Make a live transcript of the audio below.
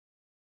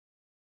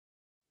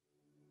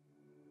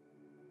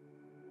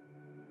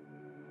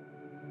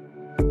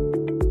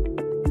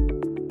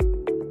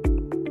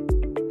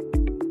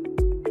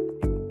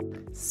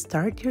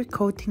Start your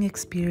coating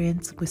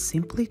experience with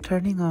simply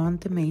turning on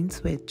the main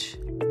switch.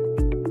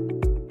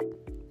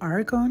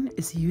 Argon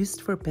is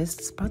used for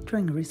best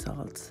sputtering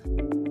results.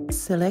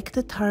 Select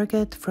a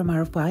target from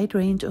our wide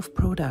range of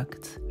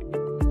products.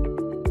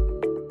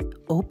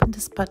 Open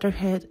the sputter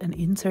head and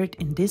insert,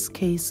 in this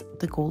case,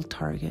 the gold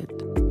target.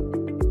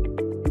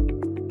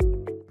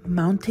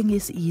 Mounting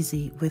is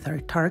easy with our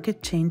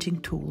target changing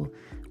tool,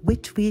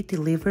 which we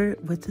deliver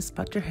with the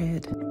sputter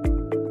head.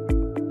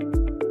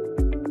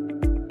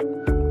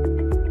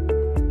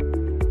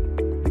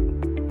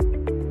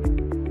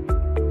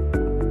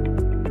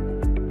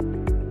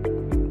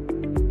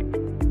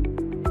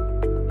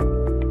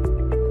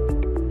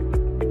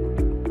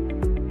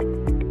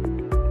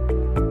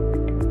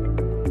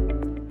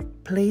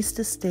 Place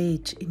the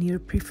stage in your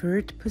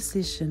preferred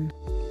position.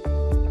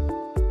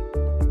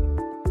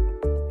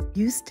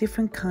 Use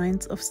different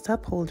kinds of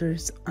stub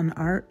holders on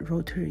our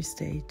rotary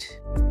stage.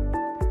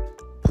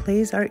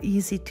 Place our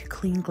easy to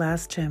clean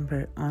glass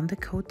chamber on the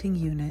coating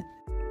unit.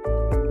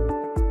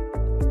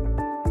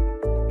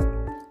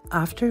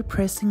 After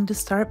pressing the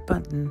start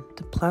button,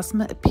 the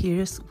plasma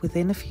appears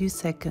within a few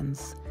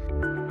seconds.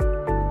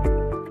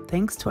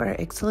 Thanks to our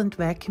excellent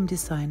vacuum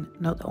design,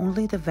 not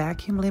only the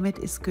vacuum limit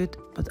is good,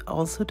 but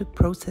also the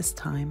process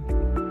time.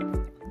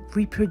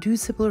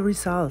 Reproducible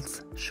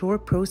results,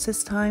 short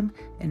process time,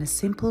 and a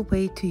simple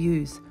way to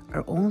use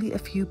are only a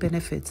few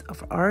benefits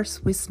of our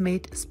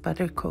Swiss-made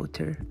sputter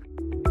coater.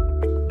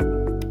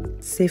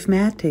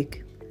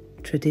 Safematic,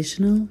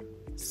 traditional,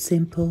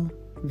 simple,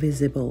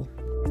 visible.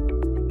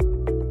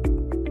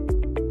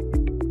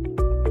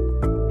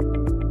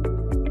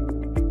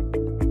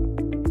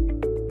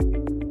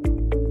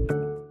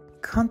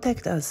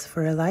 Contact us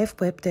for a live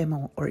web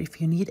demo or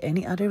if you need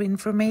any other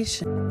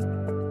information.